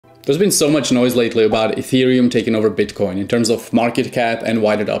There's been so much noise lately about Ethereum taking over Bitcoin in terms of market cap and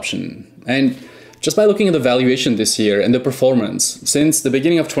wide adoption. And just by looking at the valuation this year and the performance, since the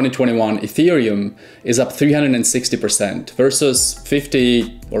beginning of 2021, Ethereum is up 360% versus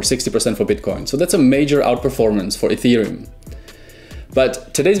 50 or 60% for Bitcoin. So that's a major outperformance for Ethereum.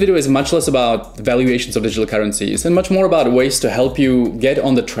 But today's video is much less about valuations of digital currencies and much more about ways to help you get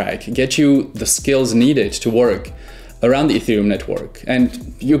on the track, get you the skills needed to work around the Ethereum network.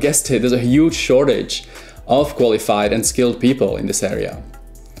 And you guessed it, there's a huge shortage of qualified and skilled people in this area.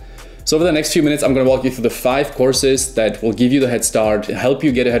 So over the next few minutes, I'm going to walk you through the 5 courses that will give you the head start, help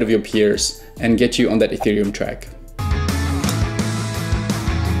you get ahead of your peers, and get you on that Ethereum track.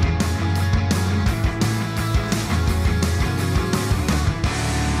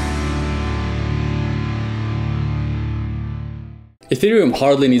 Ethereum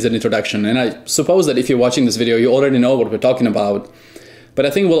hardly needs an introduction, and I suppose that if you're watching this video, you already know what we're talking about. But I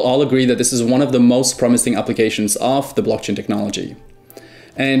think we'll all agree that this is one of the most promising applications of the blockchain technology.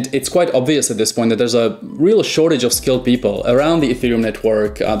 And it's quite obvious at this point that there's a real shortage of skilled people around the Ethereum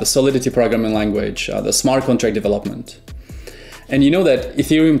network, the Solidity programming language, the smart contract development. And you know that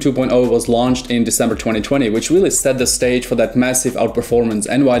Ethereum 2.0 was launched in December 2020, which really set the stage for that massive outperformance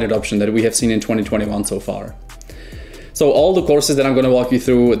and wide adoption that we have seen in 2021 so far. So all the courses that I'm going to walk you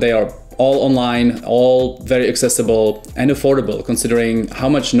through, they are all online, all very accessible and affordable, considering how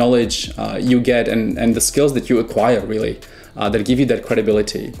much knowledge you get and the skills that you acquire, really, that give you that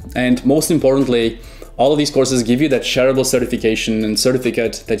credibility. And most importantly, all of these courses give you that shareable certification and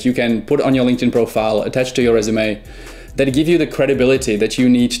certificate that you can put on your LinkedIn profile, attach to your resume, that give you the credibility that you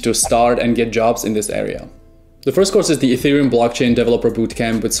need to start and get jobs in this area. The first course is the Ethereum Blockchain Developer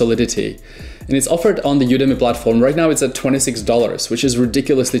Bootcamp with Solidity, and it's offered on the Udemy platform. Right now it's at $26, which is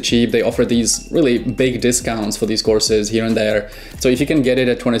ridiculously cheap. They offer these really big discounts for these courses here and there. So if you can get it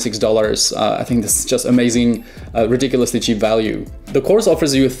at $26, I think this is just amazing, ridiculously cheap value. The course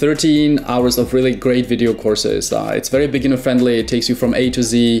offers you 13 hours of really great video courses. It's very beginner friendly. It takes you from A to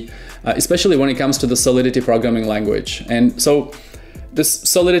Z, especially when it comes to the Solidity programming language. And so this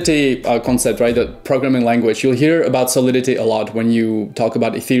Solidity concept, right, the programming language, you'll hear about Solidity a lot when you talk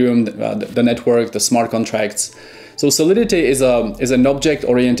about Ethereum, the network, the smart contracts. So Solidity is an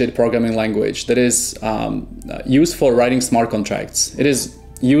object-oriented programming language that is used for writing smart contracts. It is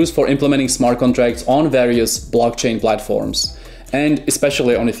used for implementing smart contracts on various blockchain platforms, and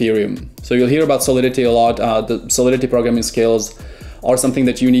especially on Ethereum. So you'll hear about Solidity a lot. The Solidity programming skills are something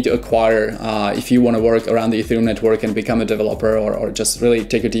that you need to acquire if you want to work around the Ethereum network and become a developer or just really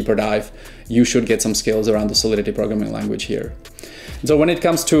take a deeper dive. You should get some skills around the Solidity programming language here. And so when it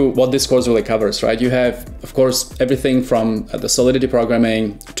comes to what this course really covers, right, you have, of course, everything from the Solidity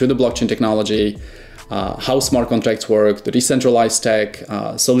programming to the blockchain technology, how smart contracts work, the decentralized tech,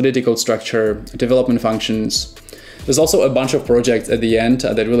 Solidity code structure, development functions. There's also a bunch of projects at the end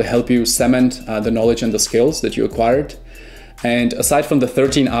that really help you cement the knowledge and the skills that you acquired. And aside from the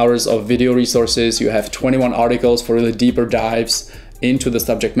 13 hours of video resources, you have 21 articles for really deeper dives into the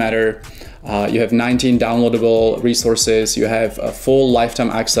subject matter. You have 19 downloadable resources. You have a full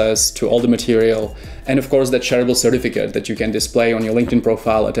lifetime access to all the material. And of course, that shareable certificate that you can display on your LinkedIn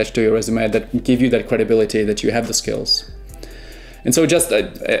profile attached to your resume that give you that credibility that you have the skills. And so just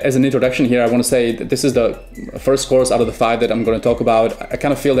as an introduction here, I want to say that this is the first course out of the 5 that I'm going to talk about. I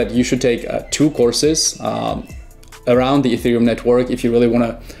kind of feel that you should take 2 courses around the Ethereum network if you really want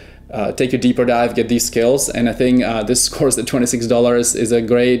to take a deeper dive, get these skills. And I think this course at $26 is a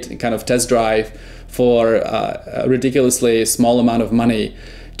great kind of test drive for a ridiculously small amount of money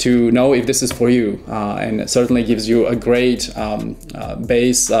to know if this is for you. And it certainly gives you a great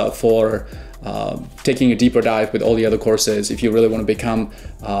base for taking a deeper dive with all the other courses if you really want to become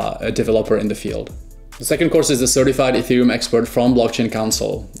a developer in the field. The second course is the Certified Ethereum Expert from Blockchain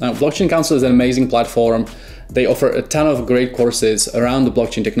Council. Now, Blockchain Council is an amazing platform. They offer a ton of great courses around the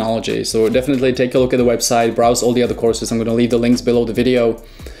blockchain technology. So definitely take a look at the website, browse all the other courses. I'm going to leave the links below the video.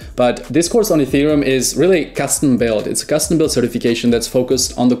 But this course on Ethereum is really custom built. It's a custom built certification that's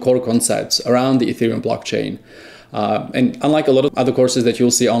focused on the core concepts around the Ethereum blockchain. And unlike a lot of other courses that you'll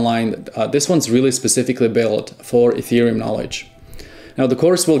see online, this one's really specifically built for Ethereum knowledge. Now, the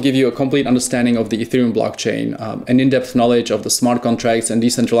course will give you a complete understanding of the Ethereum blockchain, an in-depth knowledge of the smart contracts and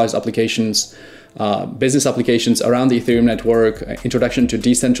decentralized applications, business applications around the Ethereum network, introduction to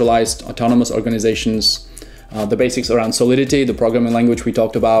decentralized autonomous organizations, the basics around Solidity, the programming language we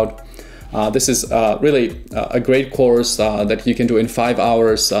talked about. This is really a great course that you can do in 5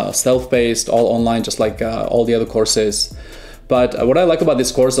 hours, self-paced, all online, just like all the other courses. But what I like about this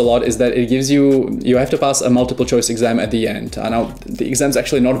course a lot is that it gives you have to pass a multiple choice exam at the end. Now, the exam's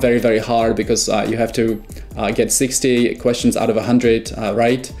actually not very, very hard because you have to get 60 questions out of 100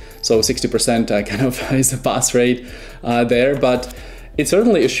 right. So 60% kind of is a pass rate there. But it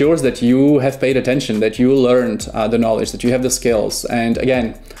certainly assures that you have paid attention, that you learned the knowledge, that you have the skills. And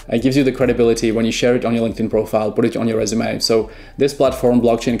again, it gives you the credibility when you share it on your LinkedIn profile, put it on your resume. So this platform,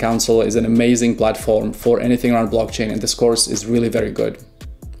 Blockchain Council, is an amazing platform for anything around blockchain, and this course is really very good.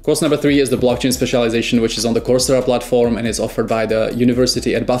 Course number 3 is the blockchain specialization, which is on the Coursera platform and is offered by the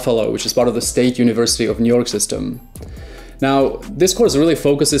University at Buffalo, which is part of the State University of New York system. Now, this course really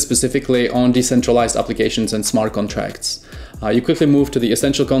focuses specifically on decentralized applications and smart contracts. You quickly move to the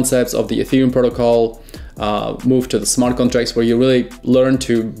essential concepts of the Ethereum protocol, move to the smart contracts where you really learn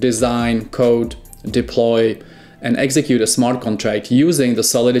to design, code, deploy, and execute a smart contract using the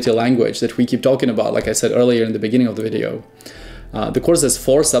Solidity language that we keep talking about, like I said earlier in the beginning of the video. The course has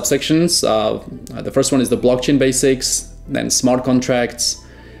 4 subsections. The first one is the blockchain basics, then smart contracts,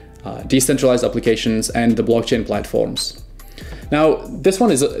 decentralized applications, and the blockchain platforms. Now, this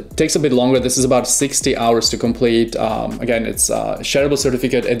one takes a bit longer. This is about 60 hours to complete. Again, it's a shareable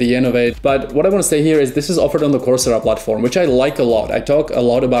certificate at the end of it. But what I want to say here is this is offered on the Coursera platform, which I like a lot. I talk a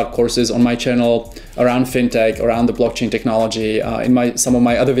lot about courses on my channel around fintech, around the blockchain technology, in some of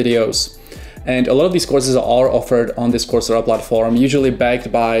my other videos. And a lot of these courses are offered on this Coursera platform, usually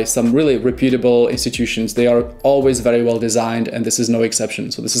backed by some really reputable institutions. They are always very well designed, and this is no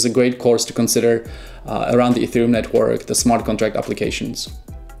exception. So this is a great course to consider around the Ethereum network, the smart contract applications.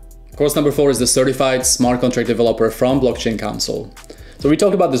 Course number 4 is the Certified Smart Contract Developer from Blockchain Council. So we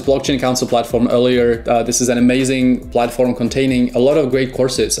talked about this Blockchain Council platform earlier. This is an amazing platform containing a lot of great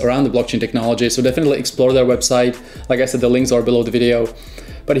courses around the blockchain technology. So definitely explore their website. Like I said, the links are below the video.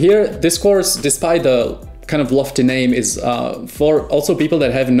 But here, this course, despite the kind of lofty name, is for also people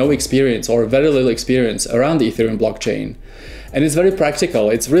that have no experience or very little experience around the Ethereum blockchain. And it's very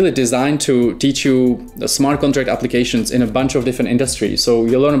practical. It's really designed to teach you the smart contract applications in a bunch of different industries. So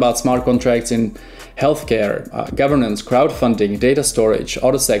you'll learn about smart contracts in healthcare, governance, crowdfunding, data storage,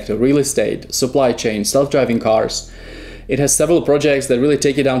 auto sector, real estate, supply chain, self-driving cars. It has several projects that really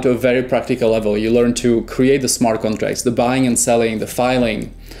take it down to a very practical level. You learn to create the smart contracts, the buying and selling, the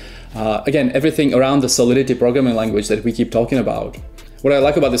filing. Again, everything around the Solidity programming language that we keep talking about. What I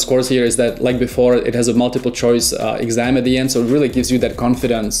like about this course here is that, like before, it has a multiple choice exam at the end. So it really gives you that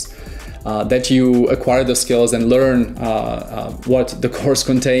confidence that you acquire the skills and learn what the course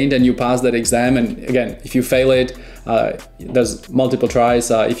contained, and you pass that exam. And again, if you fail it, there's multiple tries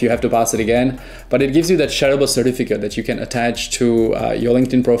if you have to pass it again. But it gives you that shareable certificate that you can attach to your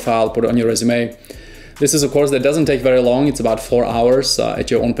LinkedIn profile, put it on your resume. This is a course that doesn't take very long. It's about 4 hours at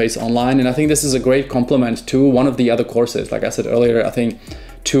your own pace online. And I think this is a great complement to one of the other courses. Like I said earlier, I think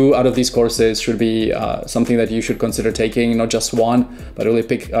 2 out of these courses should be something that you should consider taking, not just one, but really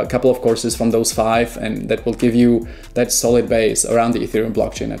pick a couple of courses from those 5, and that will give you that solid base around the Ethereum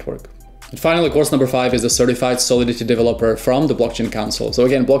blockchain network. And finally, course number 5 is the Certified Solidity Developer from the Blockchain Council. So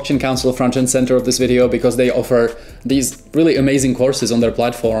again, Blockchain Council front and center of this video because they offer these really amazing courses on their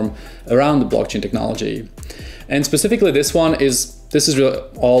platform around the blockchain technology. And specifically this is really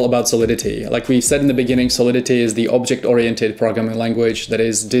all about Solidity. Like we said in the beginning, Solidity is the object-oriented programming language that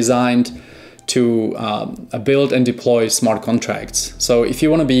is designed to build and deploy smart contracts. So if you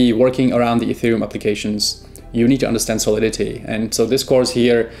want to be working around the Ethereum applications, you need to understand Solidity. And so this course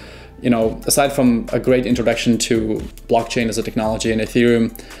here, aside from a great introduction to blockchain as a technology and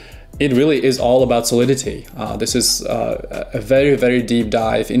Ethereum, it really is all about Solidity. This is a very, very deep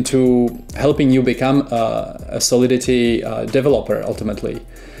dive into helping you become a Solidity developer ultimately.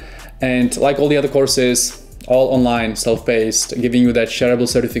 And like all the other courses, all online, self-paced, giving you that shareable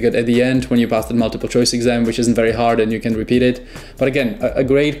certificate at the end when you pass the multiple choice exam, which isn't very hard and you can repeat it. But again, a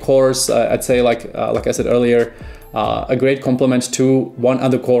great course, I'd say like I said earlier, a great complement to one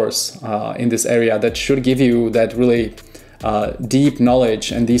other course in this area that should give you that really deep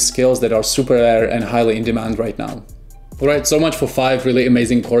knowledge and these skills that are super rare and highly in demand right now. All right, so much for 5 really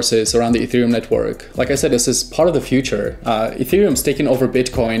amazing courses around the Ethereum network. Like I said, this is part of the future. Ethereum's taken over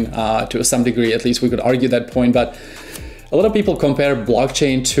Bitcoin to some degree, at least we could argue that point, but a lot of people compare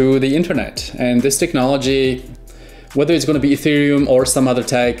blockchain to the internet, and this technology, whether it's going to be Ethereum or some other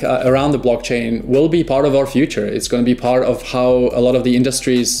tech around the blockchain, will be part of our future. It's going to be part of how a lot of the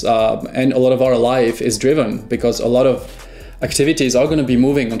industries and a lot of our life is driven, because a lot of activities are going to be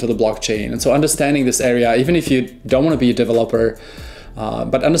moving onto the blockchain. And so understanding this area, even if you don't want to be a developer,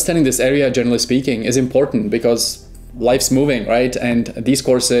 but understanding this area, generally speaking, is important, because life's moving, right? And these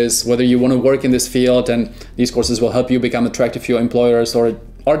courses, whether you want to work in this field, and these courses will help you become attractive to your employers, or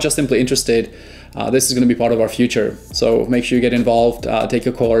are just simply interested, this is going to be part of our future. So make sure you get involved, take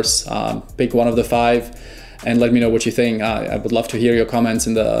a course, pick one of the 5, and let me know what you think. I would love to hear your comments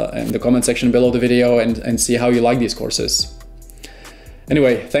in the comment section below the video, and see how you like these courses.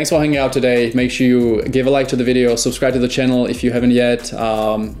 Anyway, thanks for hanging out today. Make sure you give a like to the video, subscribe to the channel if you haven't yet.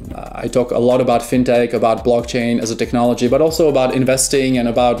 I talk a lot about fintech, about blockchain as a technology, but also about investing and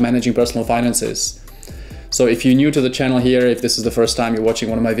about managing personal finances. So if you're new to the channel here, if this is the first time you're watching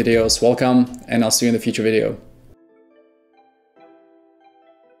one of my videos, welcome, and I'll see you in the future video.